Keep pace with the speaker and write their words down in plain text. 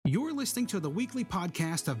listening to the weekly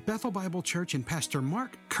podcast of Bethel Bible Church and Pastor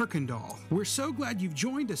Mark Kirkendall. We're so glad you've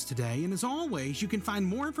joined us today, and as always, you can find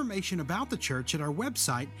more information about the church at our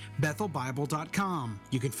website, bethelbible.com.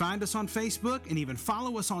 You can find us on Facebook and even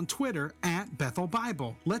follow us on Twitter at Bethel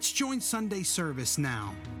Bible. Let's join Sunday service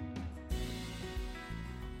now.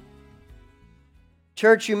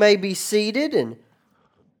 Church, you may be seated, and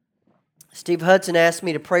Steve Hudson asked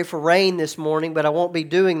me to pray for rain this morning, but I won't be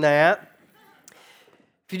doing that.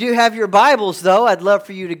 If you do have your Bibles, though, I'd love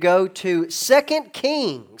for you to go to 2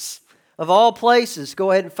 Kings, of all places.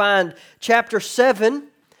 Go ahead and find chapter 7.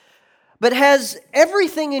 But has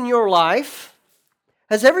everything in your life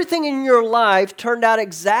turned out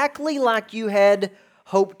exactly like you had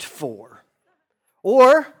hoped for?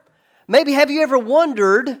 Or maybe have you ever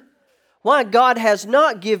wondered why God has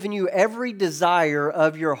not given you every desire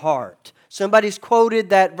of your heart? Somebody's quoted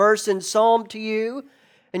that verse in Psalm to you,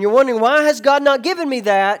 and you're wondering, why has God not given me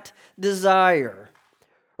that desire?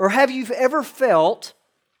 Or have you ever felt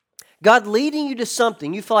God leading you to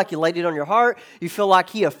something? You feel like He laid it on your heart. You feel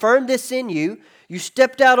like He affirmed this in you. You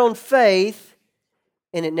stepped out on faith,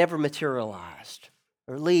 and it never materialized.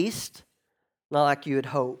 Or at least, not like you had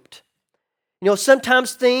hoped. You know,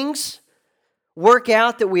 sometimes things work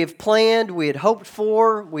out that we have planned, we had hoped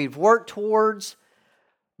for, we've worked towards,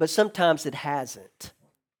 but sometimes it hasn't.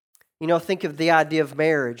 You know, think of the idea of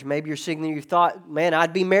marriage. Maybe you're sitting there, you thought, man,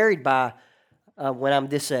 I'd be married by when I'm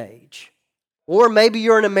this age. Or maybe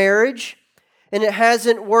you're in a marriage and it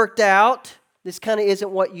hasn't worked out. This kind of isn't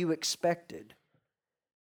what you expected.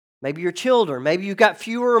 Maybe your children, maybe you got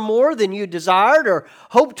fewer or more than you desired or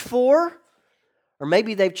hoped for. Or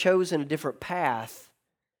maybe they've chosen a different path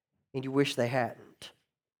and you wish they hadn't.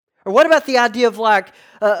 Or what about the idea of like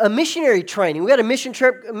a missionary training? We got a mission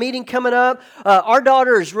trip meeting coming up. Our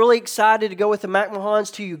daughter is really excited to go with the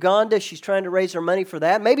McMahons to Uganda. She's trying to raise her money for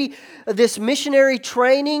that. Maybe this missionary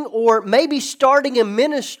training, or maybe starting a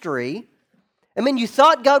ministry. I mean, you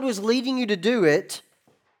thought God was leading you to do it,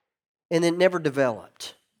 and it never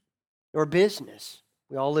developed. Or business.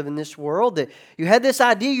 We all live in this world that you had this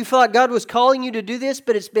idea, you feel like God was calling you to do this,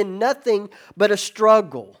 but it's been nothing but a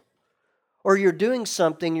struggle. Or you're doing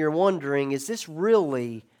something, you're wondering, is this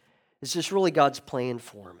really God's plan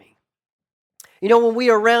for me? You know, when we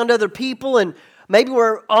are around other people and maybe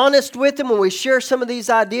we're honest with them, when we share some of these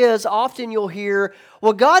ideas, often you'll hear,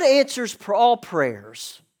 well, God answers all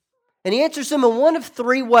prayers. And He answers them in one of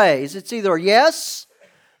three ways. It's either yes,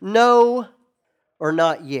 no, or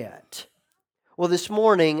not yet. Well, this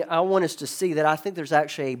morning, I want us to see that I think there's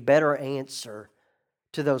actually a better answer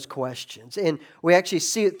to those questions. And we actually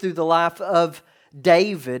see it through the life of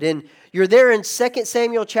David. And you're there in 2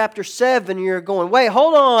 Samuel chapter 7, and you're going, wait,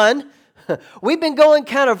 hold on. We've been going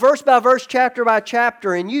kind of verse by verse, chapter by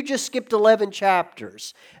chapter, and you just skipped 11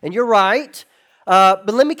 chapters. And you're right.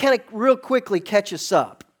 But let me kind of real quickly catch us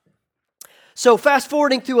up. So fast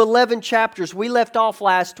forwarding through 11 chapters, we left off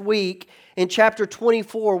last week in chapter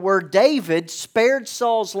 24, where David spared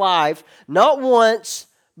Saul's life not once,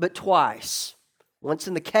 but twice. Once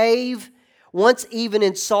in the cave, once even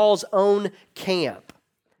in Saul's own camp.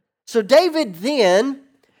 So David then,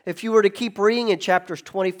 if you were to keep reading in chapters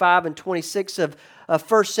 25 and 26 of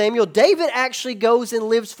 1 Samuel, David actually goes and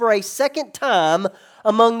lives for a second time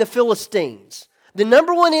among the Philistines, the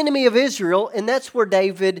number one enemy of Israel, and that's where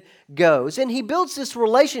David goes. And he builds this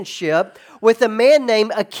relationship with a man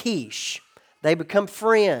named Achish. They become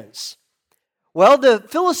friends. Well, the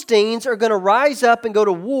Philistines are going to rise up and go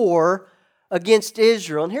to war against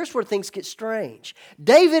Israel. And here's where things get strange.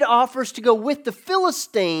 David offers to go with the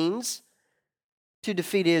Philistines to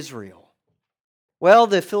defeat Israel. Well,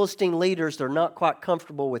 the Philistine leaders, they're not quite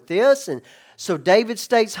comfortable with this, and so David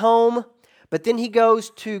stays home, but then he goes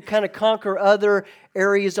to kind of conquer other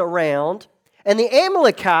areas around, and the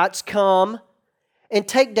Amalekites come and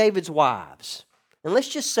take David's wives. And let's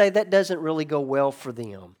just say that doesn't really go well for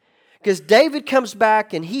them, because David comes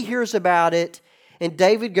back and he hears about it, and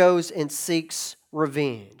David goes and seeks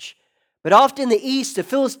revenge. But off in the east, the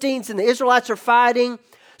Philistines and the Israelites are fighting.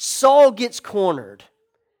 Saul gets cornered.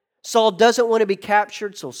 Saul doesn't want to be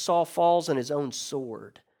captured, so Saul falls on his own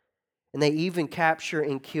sword. And they even capture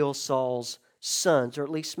and kill Saul's sons, or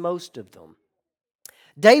at least most of them.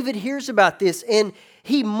 David hears about this and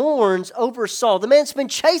he mourns over Saul. The man's been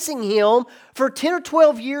chasing him for 10 or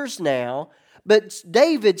 12 years now, but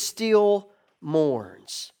David still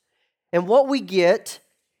mourns. And what we get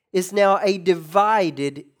is now a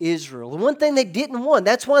divided Israel. And one thing they didn't want,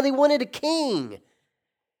 that's why they wanted a king.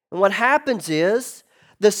 And what happens is,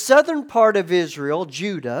 the southern part of Israel,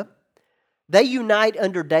 Judah, they unite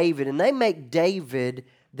under David and they make David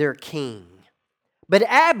their king. But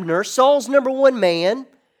Abner, Saul's number one man,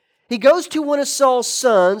 he goes to one of Saul's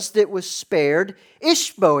sons that was spared,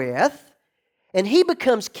 Ishbosheth, and he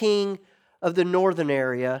becomes king of the northern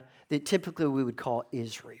area that typically we would call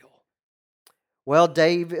Israel. Well,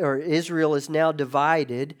 Israel is now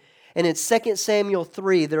divided, and in 2 Samuel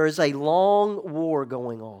 3, there is a long war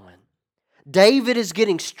going on. David is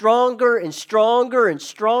getting stronger and stronger and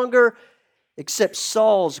stronger, except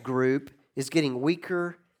Saul's group is getting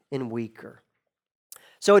weaker and weaker.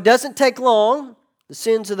 So it doesn't take long. The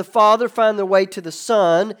sins of the father find their way to the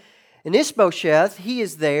son, and Ishbosheth, he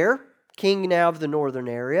is there, king now of the northern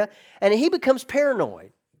area, and he becomes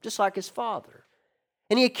paranoid, just like his father.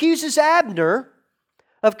 And he accuses Abner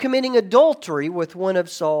of committing adultery with one of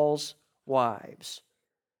Saul's wives.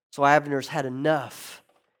 So Abner's had enough.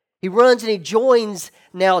 He runs and he joins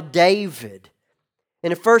now David.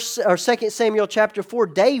 In 2 Samuel chapter 4,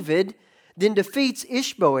 David then defeats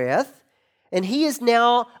Ishbosheth, and he is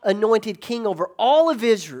now anointed king over all of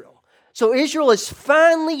Israel. So Israel is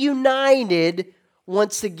finally united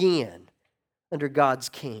once again under God's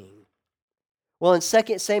king. Well, in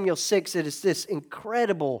 2 Samuel 6, it is this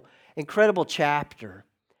incredible chapter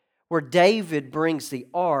where David brings the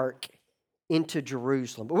ark into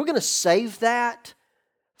Jerusalem. But we're going to save that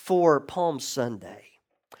for Palm Sunday.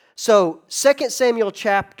 So, 2 Samuel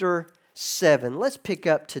chapter 7, let's pick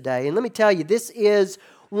up today. And let me tell you, this is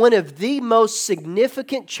one of the most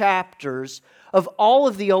significant chapters of all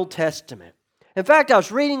of the Old Testament. In fact, I was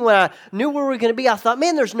reading when I knew where we were going to be. I thought,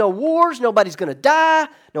 man, there's no wars, nobody's going to die,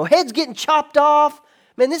 no heads getting chopped off.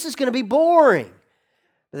 Man, this is going to be boring.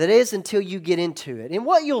 But that is until you get into it. And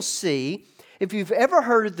what you'll see, if you've ever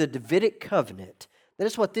heard of the Davidic covenant, that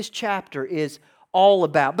is what this chapter is all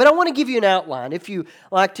about. But I want to give you an outline. If you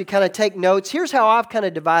like to kind of take notes, here's how I've kind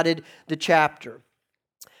of divided the chapter.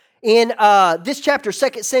 In this chapter,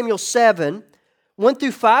 2 Samuel 7, 1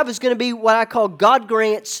 through 5 is going to be what I call God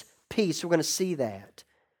grants peace. We're going to see that.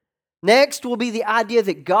 Next will be the idea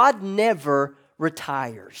that God never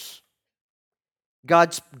retires.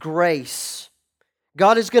 God's grace.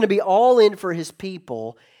 God is going to be all in for His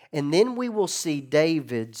people. And then we will see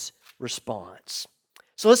David's response.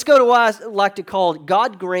 So let's go to what I like to call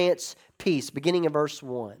God grants peace, beginning in verse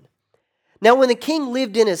 1. Now when the king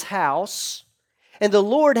lived in his house, and the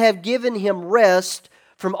Lord had given him rest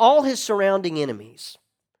from all his surrounding enemies,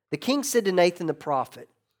 the king said to Nathan the prophet,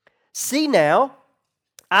 "See now,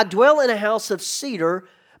 I dwell in a house of cedar,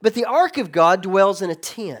 but the ark of God dwells in a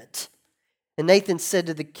tent." And Nathan said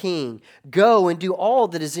to the king, "Go and do all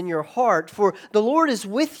that is in your heart, for the Lord is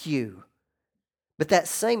with you." But that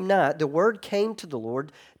same night the word came to the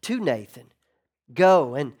Lord to Nathan,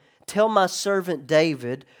 "Go and tell my servant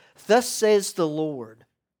David, thus says the Lord,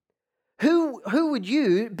 who would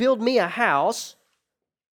you build me a house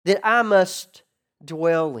that I must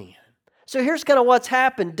dwell in?" So here's kind of what's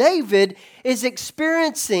happened. David is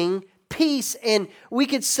experiencing peace and we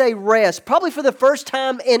could say rest, probably for the first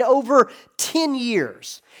time in over 10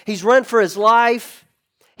 years. He's run for his life.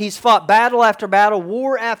 He's fought battle after battle,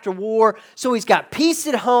 war after war. So he's got peace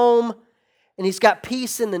at home and he's got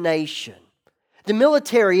peace in the nation. The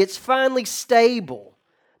military, it's finally stable.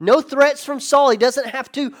 No threats from Saul. He doesn't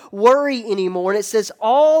have to worry anymore. And it says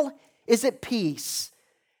all is at peace.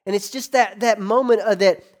 And it's just that moment of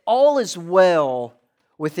that all is well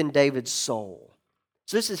within David's soul.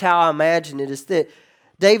 So this is how I imagine it, is that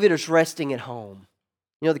David is resting at home.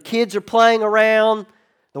 You know, the kids are playing around.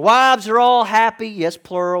 The wives are all happy. Yes,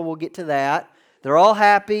 plural, we'll get to that. They're all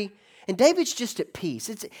happy. And David's just at peace.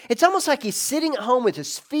 It's almost like he's sitting at home with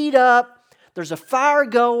his feet up. There's a fire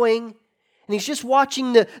going. And he's just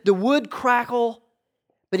watching the wood crackle.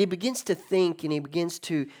 But he begins to think and he begins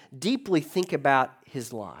to deeply think about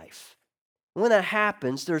his life. And when that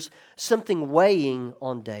happens, there's something weighing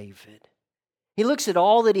on David. He looks at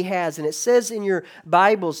all that he has, and it says in your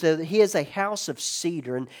Bibles that he has a house of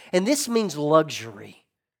cedar, and this means luxury.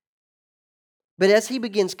 But as he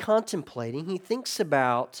begins contemplating, he thinks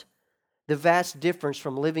about the vast difference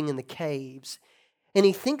from living in the caves, and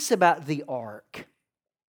he thinks about the ark.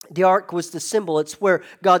 The ark was the symbol. It's where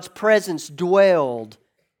God's presence dwelled.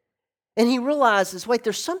 And he realizes, wait,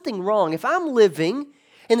 there's something wrong. If I'm living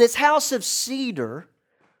in this house of cedar,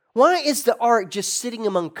 why is the ark just sitting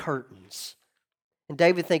among curtains? And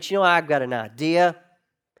David thinks, I've got an idea.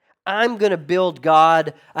 I'm going to build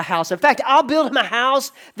God a house. In fact, I'll build him a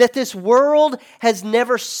house that this world has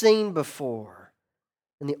never seen before.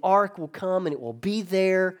 And the ark will come and it will be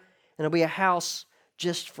there, and it'll be a house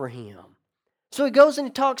just for him. So he goes and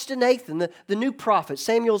he talks to Nathan, the new prophet,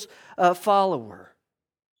 Samuel's follower.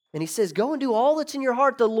 And he says, go and do all that's in your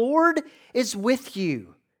heart. The Lord is with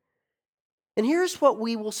you. And here's what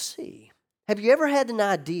we will see. Have you ever had an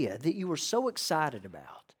idea that you were so excited about?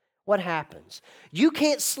 What happens? You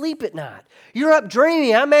can't sleep at night. You're up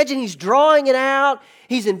dreaming. I imagine he's drawing it out.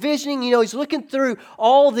 He's envisioning, he's looking through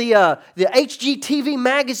all the HGTV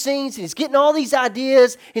magazines, and he's getting all these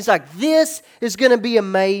ideas. He's like, this is going to be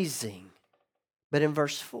amazing. But in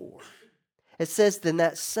verse 4, it says, then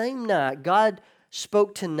that same night, God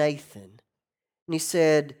spoke to Nathan, and he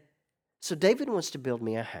said, so David wants to build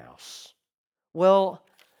me a house. Well,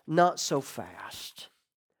 not so fast.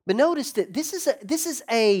 But notice that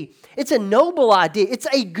it's a noble idea. It's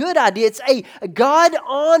a good idea. It's a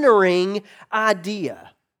God-honoring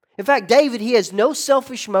idea. In fact, David, he has no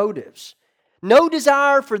selfish motives. No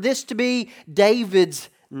desire for this to be David's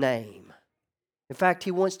name. In fact,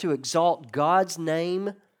 he wants to exalt God's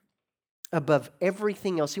name above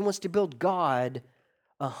everything else. He wants to build God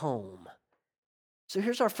a home. So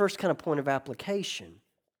here's our first kind of point of application,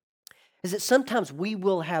 is that sometimes we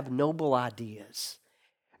will have noble ideas.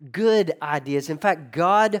 Good ideas. In fact,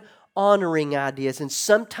 God-honoring ideas. And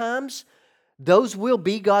sometimes those will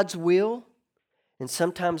be God's will, and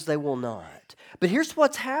sometimes they will not. But here's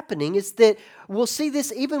what's happening is that we'll see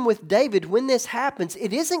this even with David. When this happens,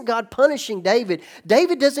 it isn't God punishing David.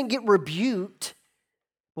 David doesn't get rebuked.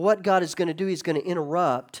 But what God is going to do, He's going to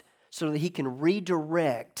interrupt so that He can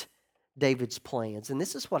redirect David's plans. And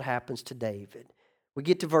this is what happens to David. We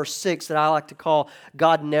get to verse 6 that I like to call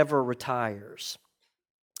God never retires.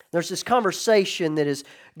 There's this conversation that is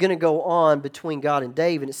going to go on between God and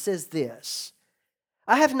David. It says this,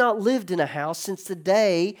 I have not lived in a house since the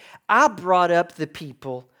day I brought up the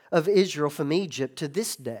people of Israel from Egypt to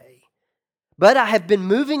this day. But I have been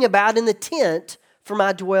moving about in the tent for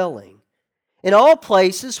my dwelling. In all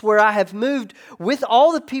places where I have moved with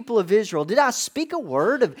all the people of Israel, did I speak a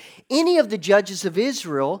word of any of the judges of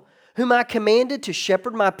Israel, whom I commanded to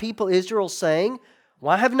shepherd my people Israel, saying,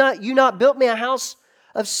 why have you not built me a house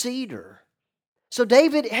of cedar? So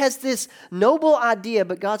David has this noble idea,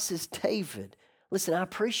 but God says, David, listen, I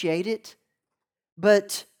appreciate it,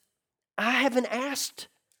 but I haven't asked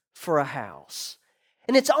for a house.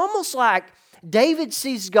 And it's almost like David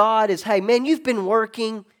sees God as, hey, man, you've been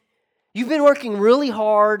working really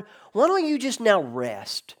hard. Why don't you just now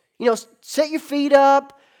rest? Set your feet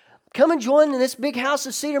up, come and join in this big house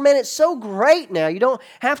of cedar. Man, it's so great now. You don't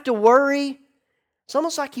have to worry. It's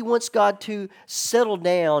almost like he wants God to settle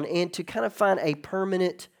down and to kind of find a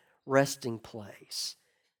permanent resting place.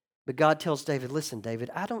 But God tells David, listen, David,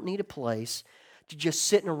 I don't need a place to just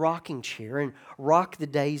sit in a rocking chair and rock the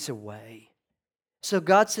days away. So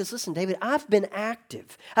God says, listen, David, I've been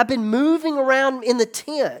active. I've been moving around in the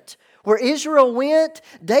tent. Where Israel went,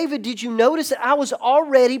 David, did you notice that I was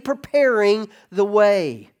already preparing the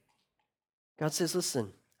way? God says,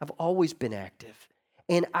 listen, I've always been active.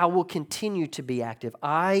 And I will continue to be active.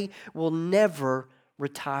 I will never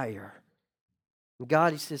retire.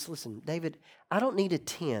 God, He says, listen, David, I don't need a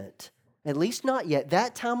tent. At least not yet.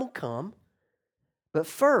 That time will come. But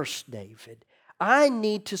first, David, I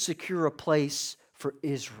need to secure a place for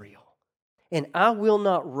Israel. And I will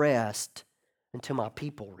not rest until my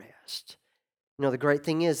people rest. The great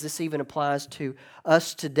thing is, this even applies to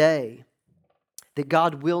us today. That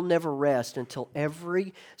God will never rest until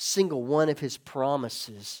every single one of His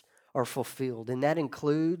promises are fulfilled. And that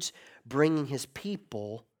includes bringing His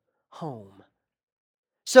people home.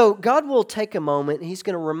 So God will take a moment and He's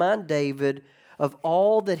going to remind David of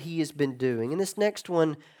all that he has been doing. And this next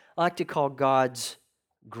one I like to call God's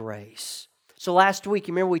grace. So last week,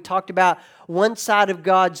 you remember we talked about one side of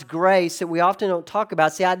God's grace that we often don't talk about.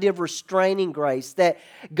 It's the idea of restraining grace, that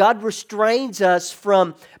God restrains us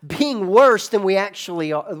from being worse than we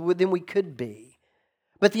actually are, than we could be.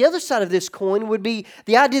 But the other side of this coin would be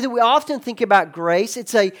the idea that we often think about grace.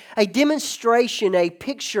 It's a demonstration, a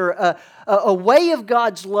picture, a way of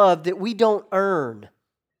God's love that we don't earn.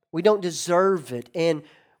 We don't deserve it, and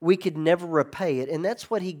we could never repay it. And that's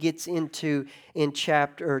what he gets into in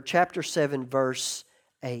chapter 7, verse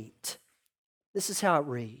 8. This is how it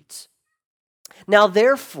reads. Now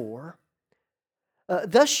therefore,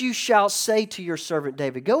 thus you shall say to your servant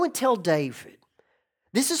David, go and tell David,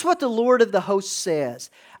 this is what the Lord of the hosts says.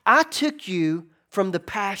 I took you from the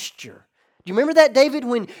pasture. Do you remember that, David,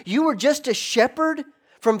 when you were just a shepherd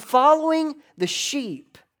from following the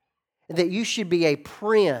sheep, that you should be a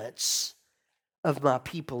prince of my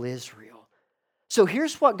people Israel. So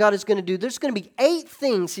here's what God is going to do. There's going to be 8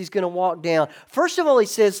 things He's going to walk down. First of all, He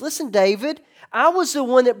says, listen, David, I was the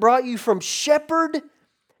one that brought you from shepherd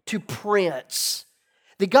to prince.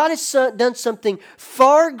 That God has done something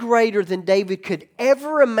far greater than David could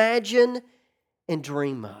ever imagine and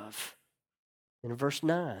dream of. In verse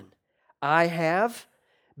 9, I have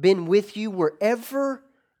been with you wherever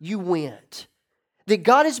you went. That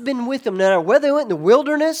God has been with them, no matter whether they went in the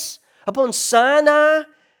wilderness, upon Sinai,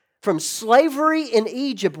 from slavery in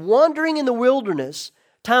Egypt, wandering in the wilderness,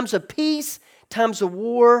 times of peace, times of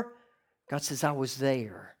war. God says, I was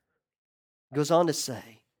there. He goes on to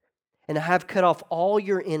say, and I have cut off all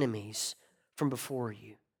your enemies from before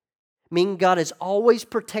you. Meaning God has always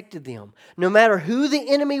protected them. No matter who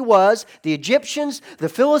the enemy was, the Egyptians, the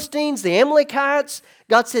Philistines, the Amalekites,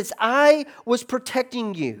 God says, I was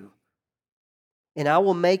protecting you. And I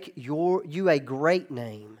will make you a great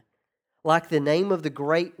name, like the name of the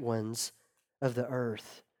great ones of the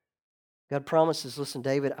earth. God promises, listen,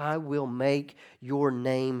 David, I will make your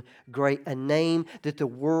name great, a name that the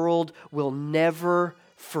world will never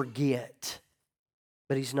forget.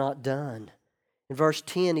 But He's not done. In verse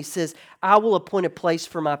 10, He says, I will appoint a place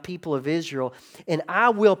for my people of Israel, and I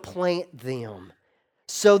will plant them,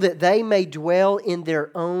 so that they may dwell in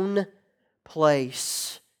their own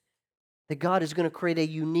place. That God is going to create a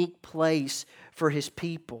unique place for His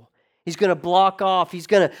people. He's going to block off, He's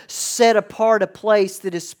going to set apart a place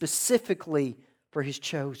that is specifically for His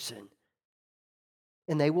chosen.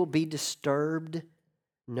 And they will be disturbed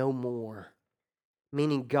no more.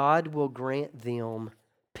 Meaning God will grant them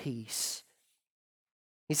peace.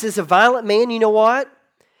 He says, a violent man, you know what?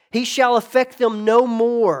 He shall affect them no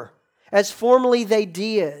more, as formerly they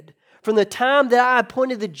did, from the time that I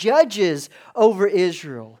appointed the judges over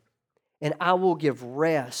Israel. And I will give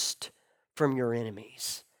rest from your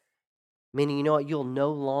enemies. Meaning, you know what? You'll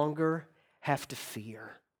no longer have to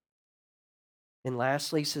fear. And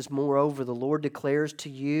lastly, He says, moreover, the Lord declares to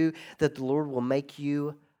you that the Lord will make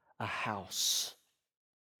you a house.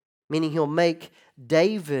 Meaning He'll make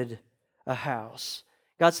David a house.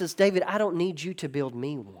 God says, David, I don't need you to build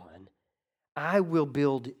me one. I will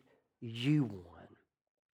build you one.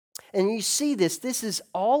 And you see this is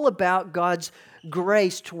all about God's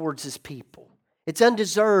grace towards His people. It's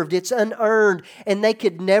undeserved, it's unearned, and they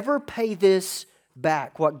could never pay this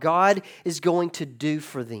back, what God is going to do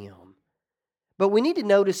for them. But we need to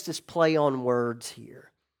notice this play on words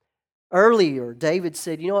here. Earlier, David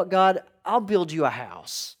said, you know what, God, I'll build you a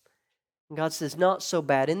house. And God says, not so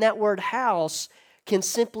bad. And that word house can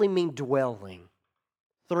simply mean dwelling,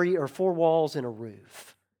 3 or 4 walls and a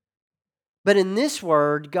roof. But in this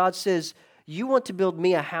word, God says, you want to build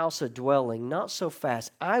me a house, a dwelling, not so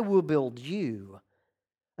fast. I will build you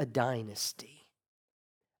a dynasty.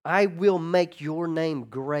 I will make your name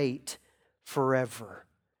great forever.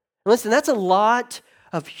 Listen, that's a lot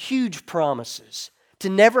of huge promises. To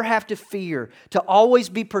never have to fear, to always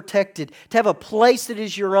be protected, to have a place that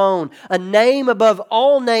is your own, a name above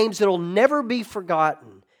all names that will never be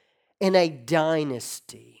forgotten, and a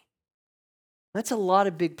dynasty. That's a lot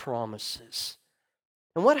of big promises.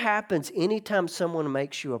 And what happens anytime someone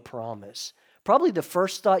makes you a promise? Probably the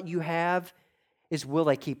first thought you have is, will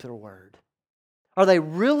they keep their word? Are they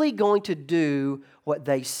really going to do what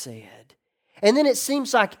they said? And then it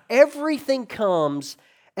seems like everything comes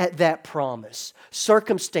at that promise.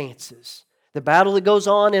 Circumstances, the battle that goes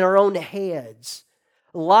on in our own heads.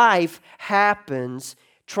 Life happens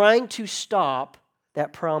trying to stop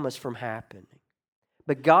that promise from happening.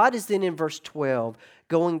 But God is then in verse 12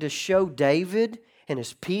 going to show David and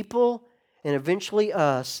his people and eventually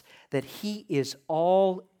us that He is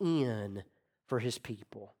all in for His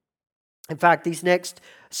people. In fact, these next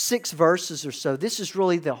 6 verses or so, this is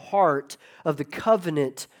really the heart of the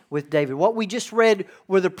covenant with David. What we just read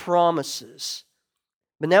were the promises.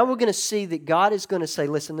 But now we're going to see that God is going to say,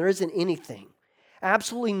 listen, there isn't anything,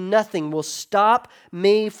 absolutely nothing will stop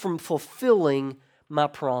me from fulfilling my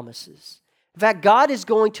promises. In fact, God is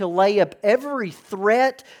going to lay up every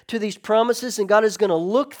threat to these promises, and God is going to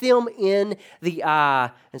look them in the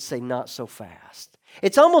eye and say, not so fast.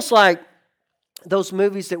 It's almost like those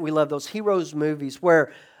movies that we love, those heroes movies,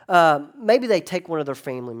 where maybe they take one of their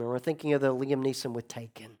family members. We're thinking of the Liam Neeson with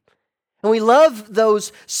Taken. And we love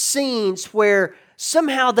those scenes where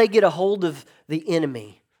somehow they get a hold of the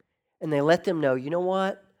enemy and they let them know, you know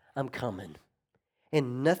what? I'm coming.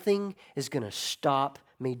 And nothing is going to stop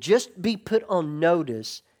me. Just be put on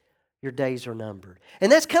notice. Your days are numbered.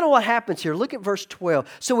 And that's kind of what happens here. Look at verse 12.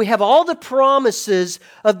 So we have all the promises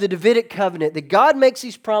of the Davidic covenant, that God makes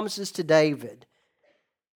these promises to David.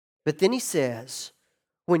 But then He says,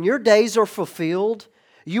 when your days are fulfilled,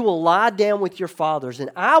 you will lie down with your fathers,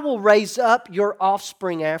 and I will raise up your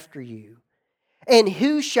offspring after you, and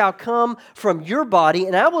who shall come from your body,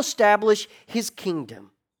 and I will establish his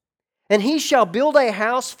kingdom. And he shall build a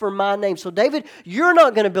house for my name. So David, you're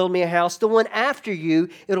not going to build me a house. The one after you,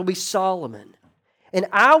 it'll be Solomon. and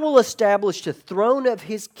I will establish the throne of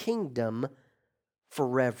his kingdom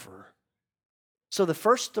forever. So the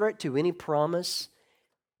first threat to any promise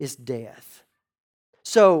is death.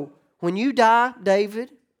 So when you die,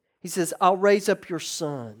 David, he says, I'll raise up your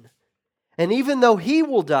son. And even though he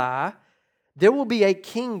will die, there will be a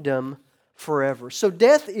kingdom forever. So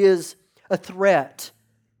death is a threat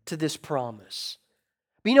to this promise.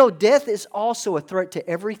 But you know, death is also a threat to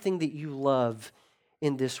everything that you love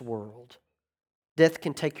in this world. Death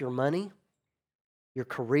can take your money, your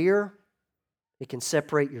career. It can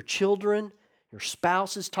separate your children, your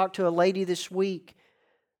spouses. Talked to a lady this week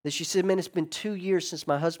that she said, man, it's been 2 years since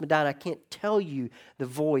my husband died. I can't tell you the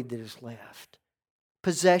void that is left.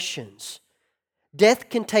 Possessions. Death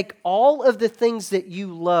can take all of the things that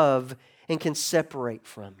you love and can separate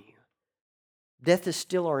from you. Death is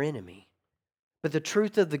still our enemy. But the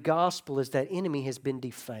truth of the gospel is that enemy has been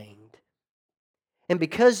defamed. And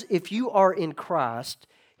because if you are in Christ,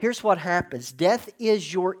 here's what happens. Death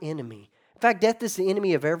is your enemy. In fact, death is the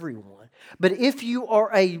enemy of everyone. But if you are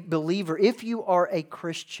a believer, if you are a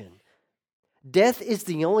Christian, death is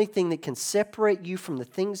the only thing that can separate you from the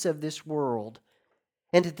things of this world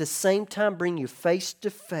and at the same time bring you face to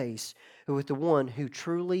face with the one who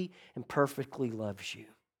truly and perfectly loves you.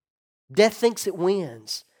 Death thinks it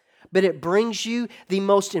wins, but it brings you the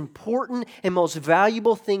most important and most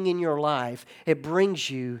valuable thing in your life. It brings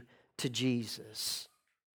you to Jesus.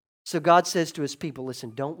 So God says to his people,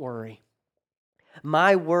 listen, don't worry.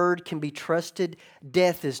 My word can be trusted.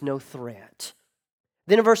 Death is no threat.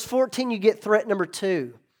 Then in verse 14, you get threat number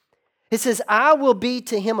 2. It says, I will be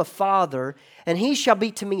to him a father, and he shall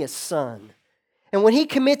be to me a son. And when he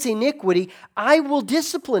commits iniquity, I will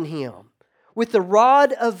discipline him with the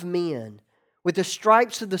rod of men, with the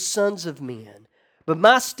stripes of the sons of men. But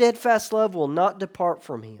my steadfast love will not depart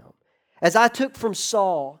from him, as I took from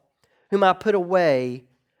Saul, whom I put away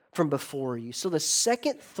from before you. So the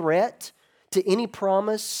second threat to any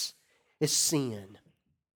promise is sin.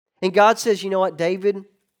 And God says, you know what, David,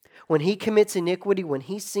 when he commits iniquity, when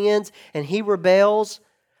he sins and he rebels,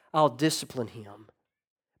 I'll discipline him.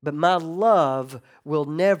 But my love will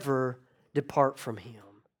never depart from him.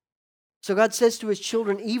 So God says to his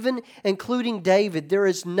children, even including David, there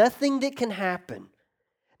is nothing that can happen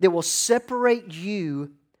that will separate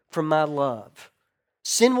you from my love.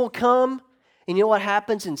 Sin will come, and you know what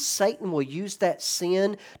happens? And Satan will use that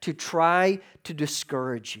sin to try to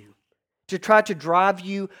discourage you, to try to drive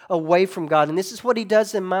you away from God. And this is what he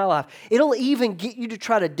does in my life. It'll even get you to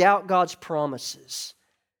try to doubt God's promises.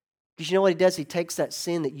 Because you know what he does? He takes that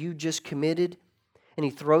sin that you just committed and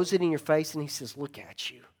he throws it in your face and he says, look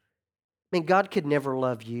at you. I mean, God could never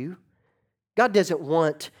love you. God doesn't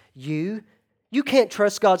want you. You can't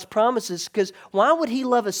trust God's promises because why would he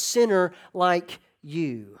love a sinner like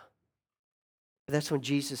you? But that's when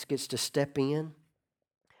Jesus gets to step in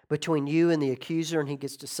between you and the accuser and he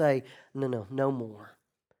gets to say, no more.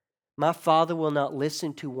 My Father will not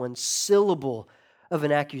listen to one syllable of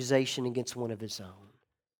an accusation against one of his own.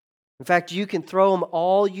 In fact, you can throw them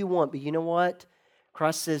all you want, but you know what?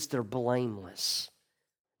 Christ says they're blameless.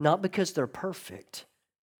 Not because they're perfect,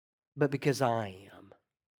 but because I am.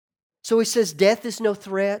 So he says death is no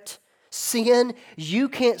threat. Sin, you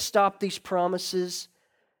can't stop these promises.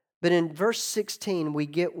 But in verse 16, we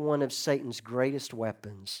get one of Satan's greatest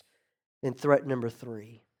weapons in threat number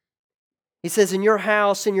 3. He says, in your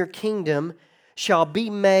house and your kingdom shall be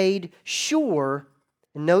made sure,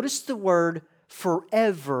 and notice the word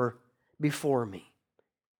forever before me.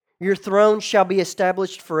 Your throne shall be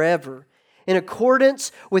established forever. In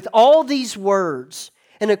accordance with all these words,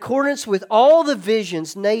 in accordance with all the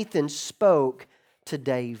visions Nathan spoke to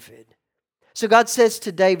David. So God says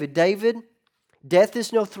to David, David, death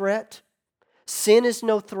is no threat, sin is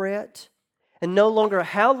no threat, and no longer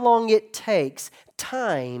how long it takes,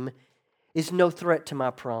 time is no threat to my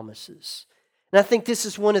promises. And I think this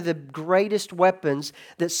is one of the greatest weapons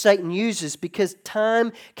that Satan uses because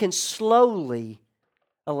time can slowly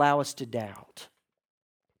allow us to doubt.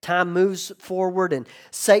 Time moves forward and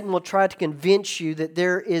Satan will try to convince you that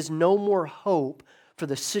there is no more hope for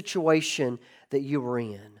the situation that you are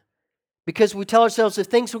in. Because we tell ourselves if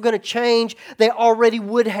things were going to change, they already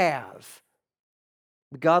would have.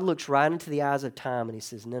 But God looks right into the eyes of time and he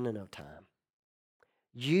says, no, time.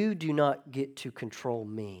 You do not get to control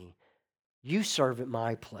me. You serve at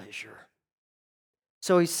my pleasure.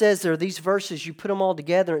 So he says there are these verses, you put them all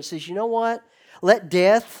together and it says, you know what? Let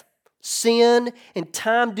death, sin, and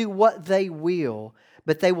time do what they will,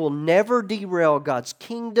 but they will never derail God's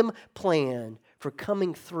kingdom plan for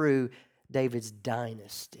coming through David's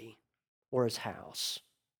dynasty or his house.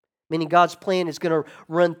 Meaning God's plan is going to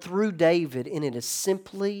run through David, and it is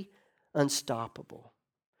simply unstoppable.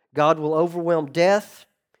 God will overwhelm death.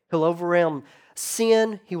 He'll overwhelm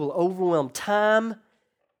sin. He will overwhelm time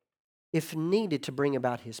if needed to bring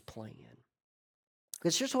about His plan.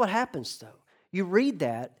 Because here's what happens, though. You read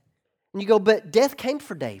that, and you go, but death came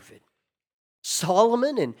for David.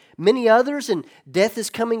 Solomon and many others, and death is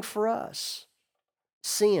coming for us.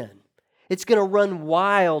 Sin. It's going to run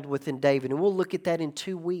wild within David, and we'll look at that in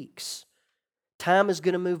 2 weeks. Time is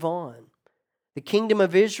going to move on. The kingdom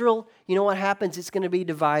of Israel, you know what happens? It's going to be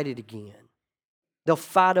divided again. They'll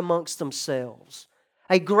fight amongst themselves.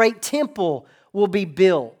 A great temple will be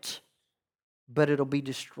built, but it'll be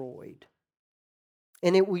destroyed.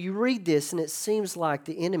 And you read this, and it seems like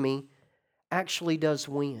the enemy actually does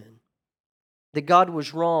win. That God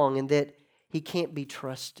was wrong and that He can't be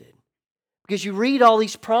trusted. Because you read all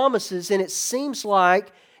these promises, and it seems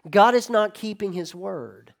like God is not keeping His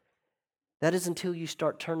word. That is until you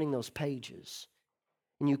start turning those pages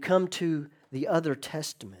and you come to the other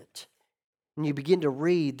testament and you begin to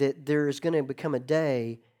read that there is going to become a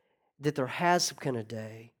day, that there has come a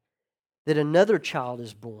day, that another child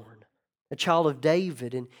is born, a child of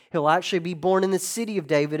David, and he'll actually be born in the city of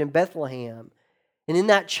David in Bethlehem. And in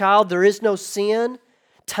that child there is no sin.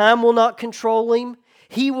 Time will not control him.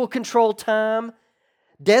 He will control time.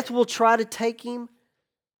 Death will try to take him,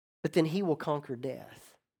 but then he will conquer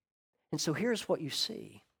death. And so here's what you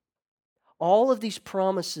see. All of these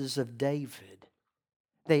promises of David,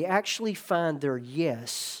 they actually find their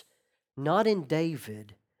yes, not in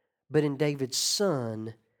David, but in David's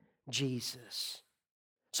son, Jesus.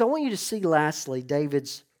 So I want you to see lastly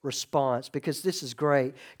David's response, because this is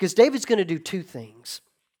great. Because David's going to do 2 things.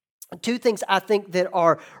 2 things I think that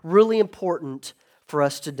are really important for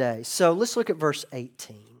us today. So let's look at verse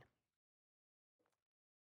 18.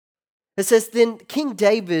 It says, then King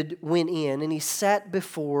David went in and he sat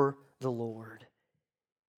before the Lord.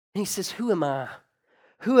 And he says, who am I?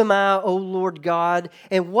 Who am I, O Lord God?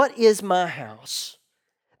 And what is my house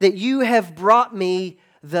that you have brought me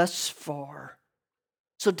thus far?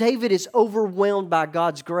 So David is overwhelmed by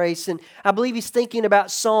God's grace. And I believe he's thinking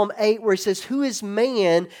about Psalm 8 where he says, who is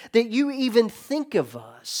man that you even think of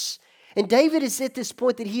us? And David is at this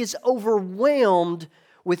point that he is overwhelmed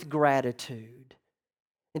with gratitude.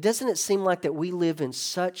 And doesn't it seem like that we live in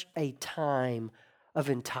such a time of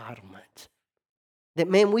entitlement? That,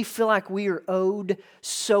 man, we feel like we are owed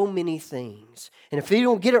so many things. And if we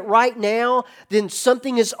don't get it right now, then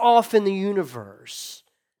something is off in the universe.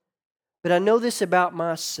 But I know this about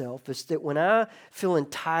myself, is that when I feel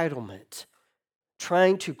entitlement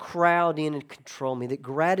trying to crowd in and control me, that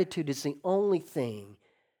gratitude is the only thing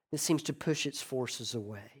that seems to push its forces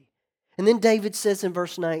away. And then David says in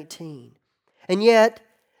verse 19, and yet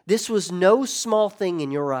this was no small thing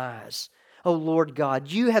in your eyes, O Lord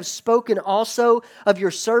God. You have spoken also of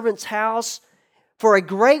your servant's house for a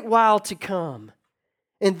great while to come.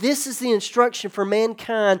 And this is the instruction for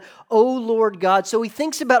mankind, O Lord God. So he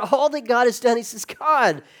thinks about all that God has done. He says,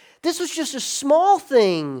 God, this was just a small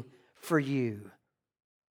thing for you.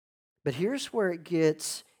 But here's where it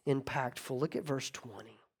gets impactful. Look at verse 20.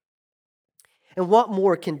 And what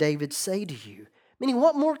more can David say to you? Meaning,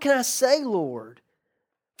 what more can I say, Lord?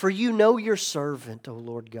 For you know your servant, O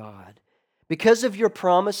Lord God. Because of your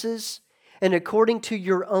promises and according to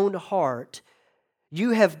your own heart,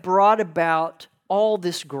 you have brought about all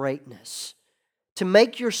this greatness to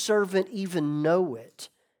make your servant even know it.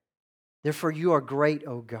 Therefore you are great,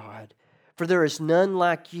 O God, for there is none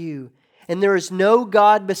like you, and there is no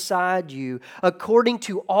God beside you, according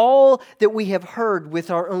to all that we have heard with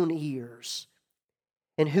our own ears.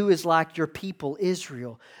 And who is like your people,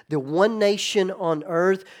 Israel, the one nation on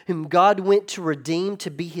earth whom God went to redeem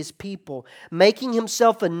to be His people, making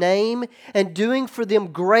Himself a name and doing for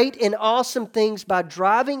them great and awesome things by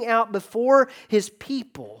driving out before His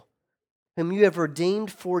people, whom you have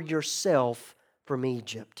redeemed for yourself from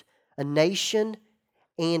Egypt, a nation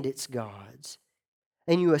and its gods.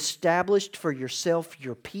 And you established for yourself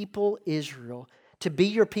your people, Israel, to be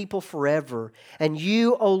your people forever. And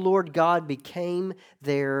you, O Lord God, became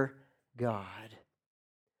their God.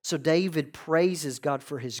 So David praises God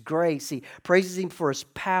for His grace. He praises Him for His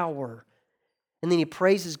power. And then he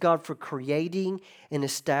praises God for creating and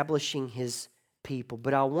establishing His people.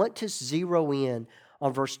 But I want to zero in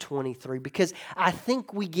on verse 23 because I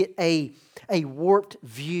think we get a warped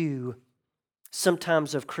view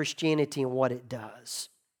sometimes of Christianity and what it does.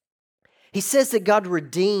 He says that God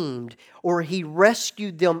redeemed or He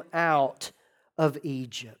rescued them out of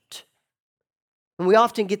Egypt. And we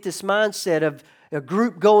often get this mindset of a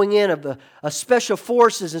group going in of a special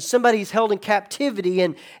forces, and somebody's held in captivity,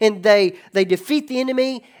 and they defeat the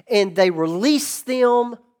enemy and they release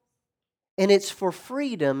them, and it's for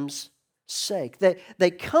freedom's sake.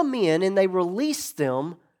 They come in and they release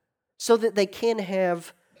them so that they can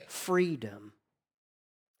have freedom.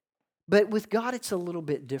 But with God, it's a little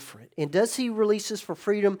bit different. And does He release us for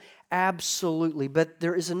freedom? Absolutely. But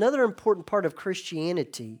there is another important part of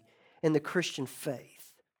Christianity and the Christian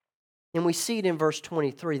faith. And we see it in verse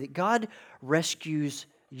 23, that God rescues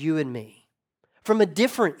you and me from a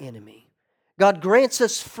different enemy. God grants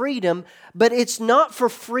us freedom, but it's not for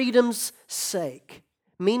freedom's sake.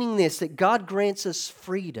 Meaning this, that God grants us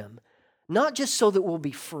freedom, not just so that we'll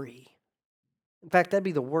be free. In fact, that'd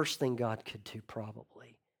be the worst thing God could do,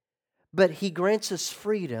 probably. But He grants us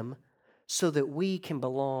freedom so that we can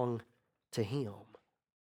belong to Him.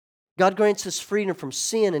 God grants us freedom from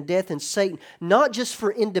sin and death and Satan, not just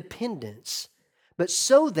for independence, but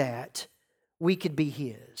so that we could be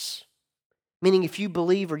His. Meaning, if you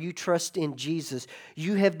believe or you trust in Jesus,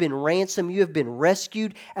 you have been ransomed, you have been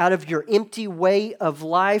rescued out of your empty way of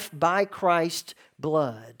life by Christ's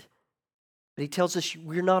blood. But He tells us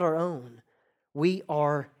we're not our own. We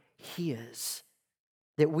are His.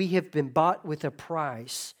 That we have been bought with a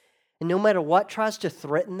price. And no matter what tries to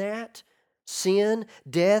threaten that, sin,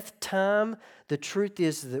 death, time, the truth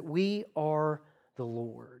is that we are the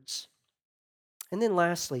Lord's. And then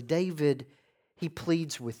lastly, David, he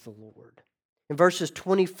pleads with the Lord. In verses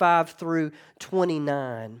 25 through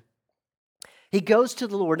 29, he goes to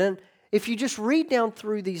the Lord. And if you just read down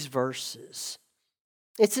through these verses,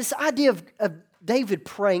 it's this idea of David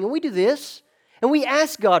praying. And we do this, and we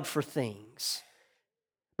ask God for things.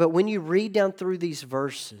 But when you read down through these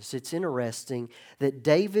verses, it's interesting that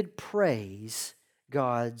David prays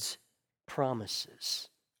God's promises.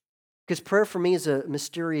 Because prayer for me is a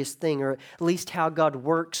mysterious thing, or at least how God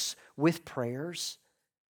works with prayers.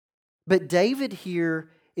 But David here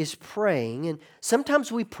is praying, and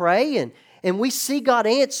sometimes we pray and we see God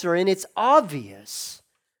answer, and it's obvious.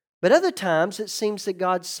 But other times it seems that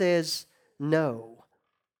God says no.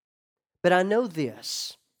 But I know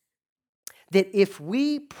this, that if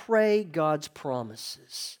we pray God's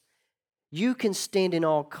promises, you can stand in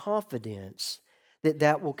all confidence that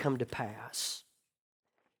that will come to pass.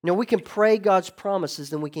 Now, we can pray God's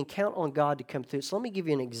promises, and we can count on God to come through. So let me give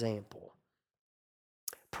you an example.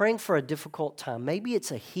 Praying for a difficult time. Maybe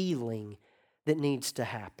it's a healing that needs to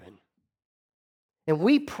happen. And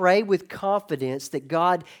we pray with confidence that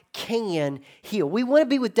God can heal. We want to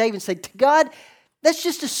be with David and say, God, that's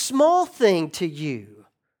just a small thing to you.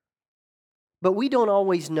 But we don't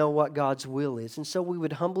always know what God's will is. And so we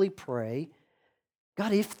would humbly pray,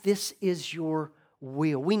 God, if this is your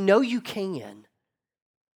will, we know you can,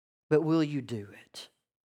 but will you do it?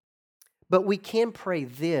 But we can pray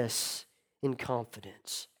this in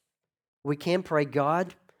confidence. We can pray,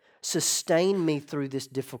 God, sustain me through this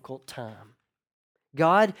difficult time.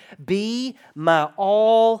 God, be my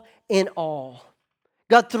all in all.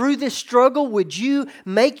 God, through this struggle, would you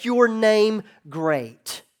make your name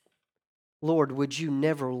great? Lord, would you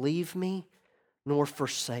never leave me nor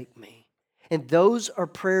forsake me? And those are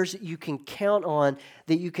prayers that you can count on,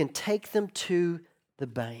 that you can take them to the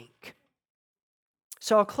bank.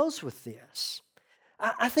 So I'll close with this.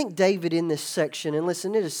 I think David in this section, and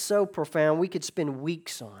listen, it is so profound, we could spend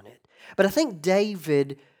weeks on it. But I think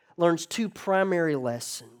David learns two primary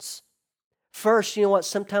lessons. First, you know what?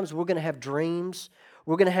 Sometimes we're going to have dreams,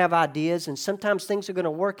 we're going to have ideas, and sometimes things are going to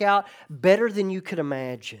work out better than you could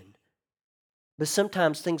imagine. But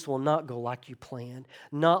sometimes things will not go like you planned,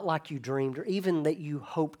 not like you dreamed, or even that you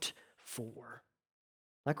hoped for.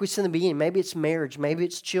 Like we said in the beginning, maybe it's marriage, maybe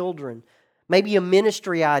it's children, maybe a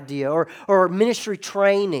ministry idea or ministry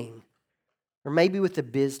training, or maybe with a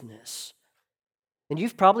business. And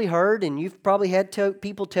you've probably heard and you've probably had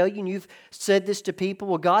people tell you, and you've said this to people,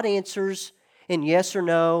 well, God answers in yes or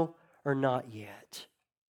no or not yet.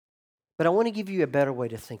 But I want to give you a better way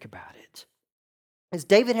to think about it. As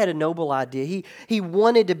David had a noble idea, he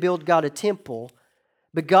wanted to build God a temple,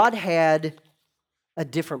 but God had a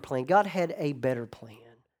different plan. God had a better plan.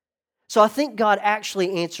 So I think God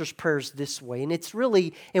actually answers prayers this way, and it's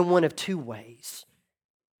really in one of two ways.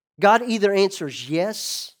 God either answers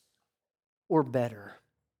yes or better,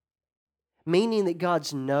 meaning that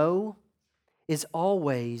God's no is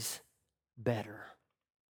always better.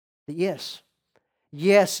 That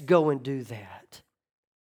yes, go and do that.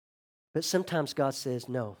 But sometimes God says,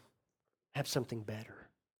 no, have something better.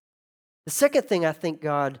 The second thing I think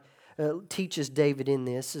God teaches David in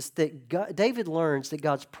this is that David learns that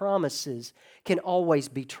God's promises can always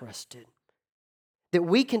be trusted. that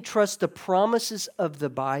we can trust the promises of the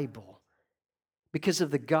Bible because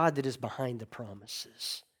of the God that is behind the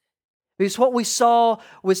promises. Because what we saw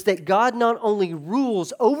was that God not only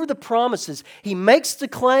rules over the promises, He makes the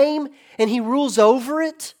claim and He rules over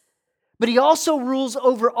it, but He also rules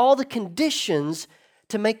over all the conditions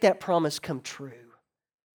to make that promise come true.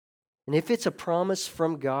 And if it's a promise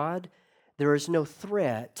from God, there is no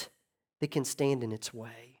threat that can stand in its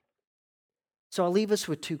way. So I'll leave us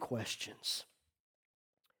with two questions.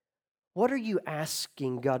 What are you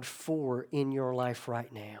asking God for in your life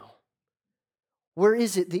right now? Where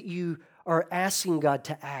is it that you are asking God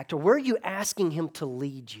to act? Or where are you asking Him to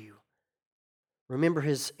lead you? Remember,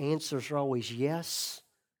 His answers are always yes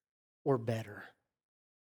or better.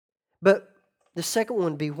 But the second one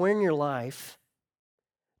would be, where in your life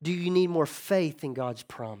do you need more faith in God's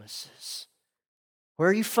promises? Where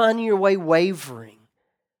are you finding your way wavering?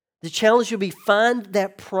 The challenge will be find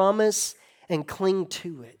that promise and cling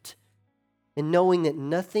to it, and knowing that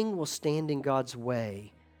nothing will stand in God's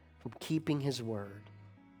way from keeping His word.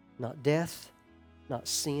 Not death, not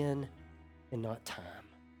sin, and not time.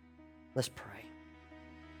 Let's pray.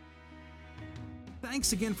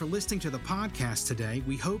 Thanks again for listening to the podcast today.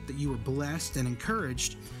 We hope that you were blessed and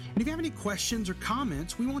encouraged. And if you have any questions or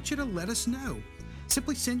comments, we want you to let us know.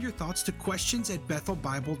 Simply send your thoughts to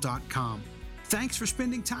questions@bethelbible.com. Thanks for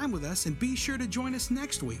spending time with us, and be sure to join us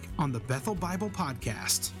next week on the Bethel Bible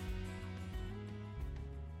Podcast.